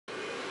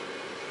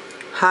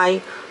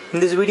Hi, in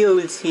this video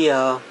we'll see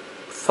a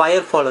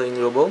fire following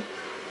robo.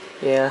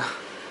 Yeah,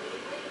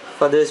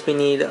 for this we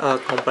need a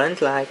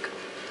component like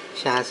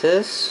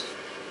chassis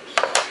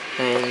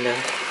and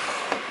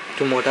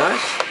two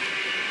motors,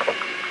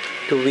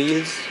 two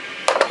wheels,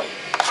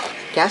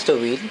 caster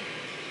wheel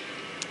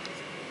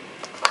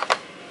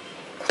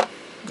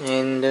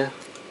and a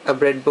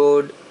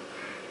breadboard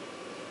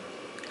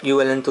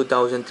ULN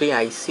 2003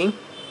 IC,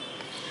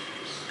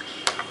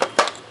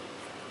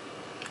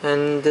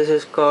 and this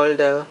is called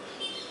a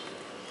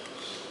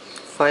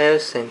fire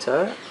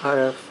sensor or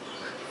a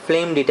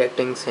flame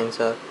detecting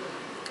sensor.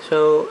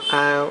 So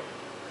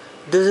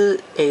this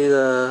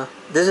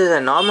is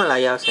a normal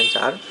IR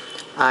sensor.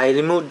 I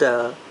removed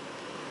the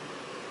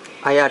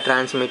IR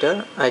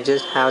transmitter. I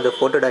just have the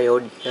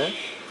photodiode here.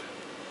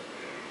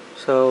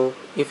 So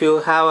if you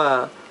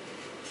have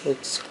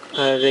it's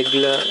a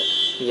regular,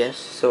 yes,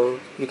 so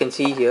you can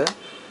see here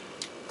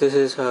this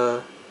is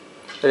a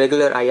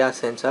regular IR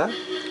sensor.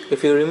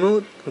 If you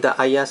remove the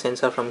IR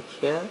sensor from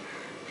here,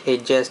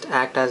 it just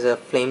acts as a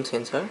flame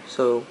sensor.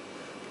 So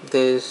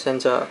this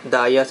sensor,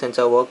 the IR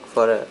sensor, work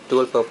for a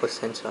dual purpose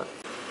sensor.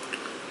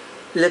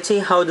 Let's see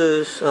how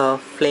this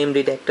flame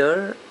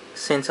detector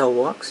sensor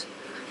works.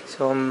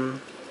 So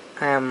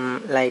I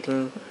am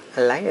lighting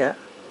a lighter.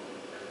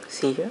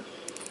 See here.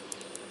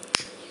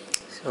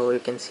 So you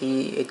can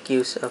see it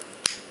gives a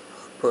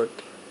output.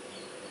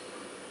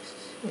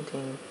 I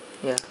think,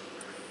 yeah.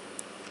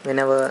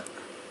 Whenever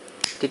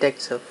it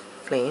detects a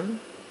flame,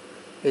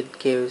 it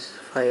gives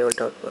 5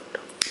 volt output.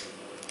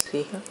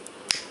 See here.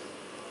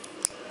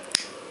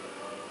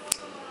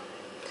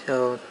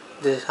 So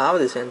this is how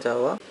the sensor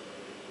works.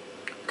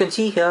 You can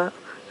see here,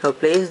 I've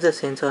placed the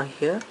sensor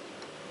here.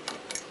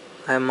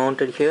 I am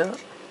mounted here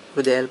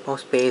with the help of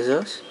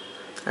spacers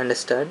and a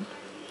stud.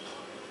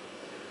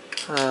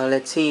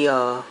 Let's see,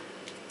 so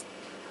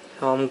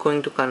I'm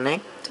going to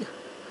connect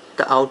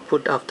the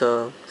output of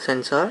the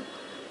sensor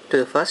to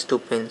the first two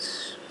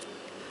pins.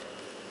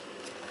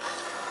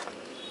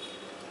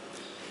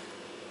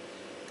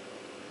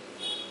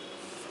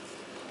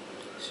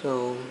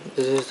 So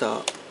this is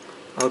the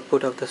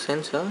output of the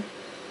sensor.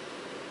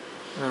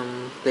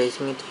 I'm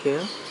placing it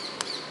here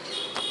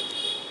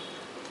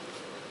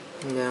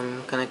and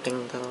I'm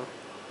connecting the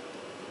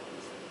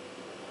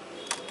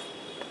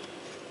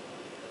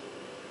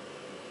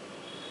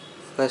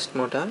first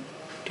motor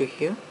to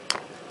here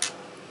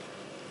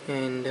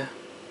and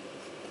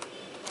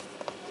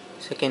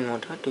second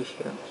motor to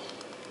here.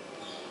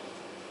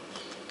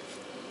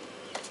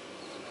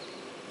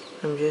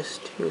 I'm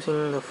just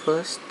using the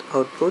first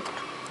output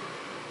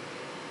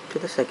to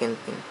the second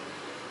pin.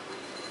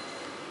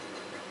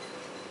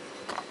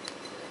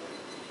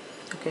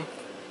 Okay,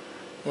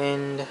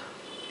 and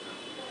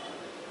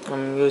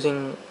I'm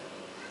using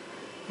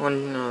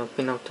one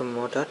pin of the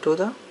motor to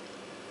the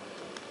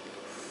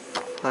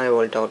 5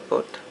 volt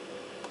output,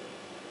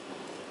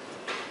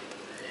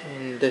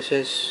 and this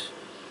is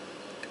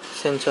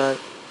sensor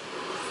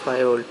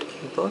 5 volt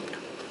input,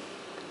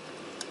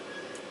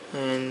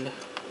 and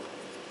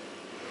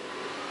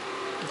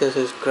this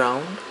is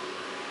ground,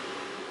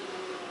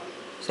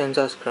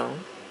 sensor's ground.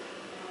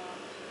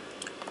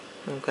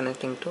 I'm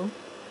connecting to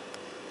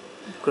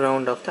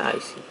ground of the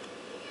IC.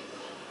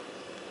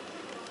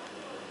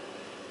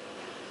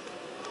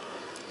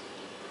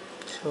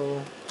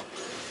 So I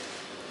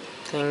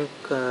think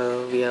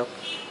we have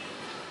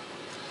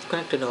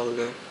connected all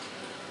the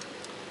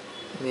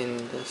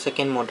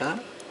second motor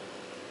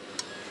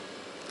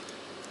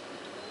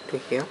to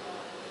here,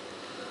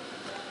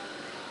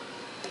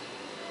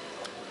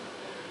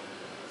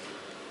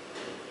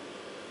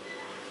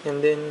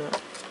 and then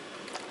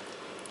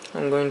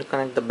I'm going to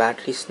connect the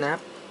battery snap.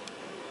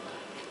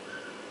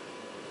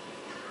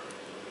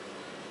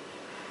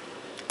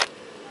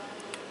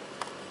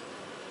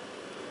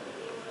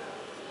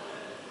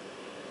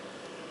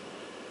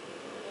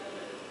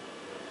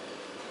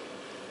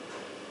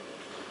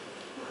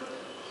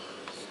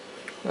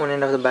 One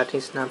end of the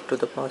battery snap to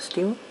the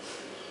positive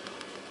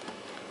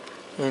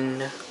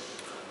and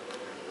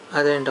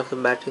other end of the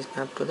battery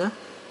snap to the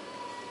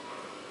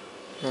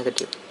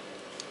negative,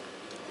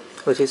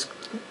 which is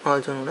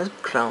also known as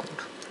ground.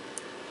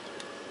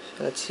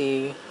 So let's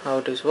see how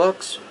this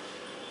works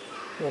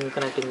when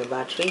connecting the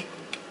battery.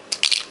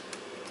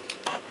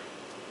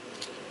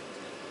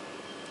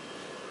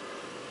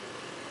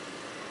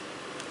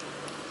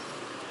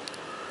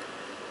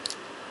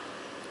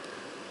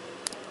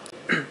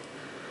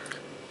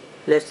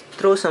 Let's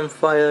throw some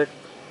fire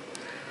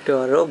to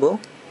our robo.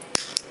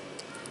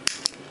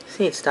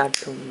 See, it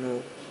starts to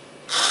move.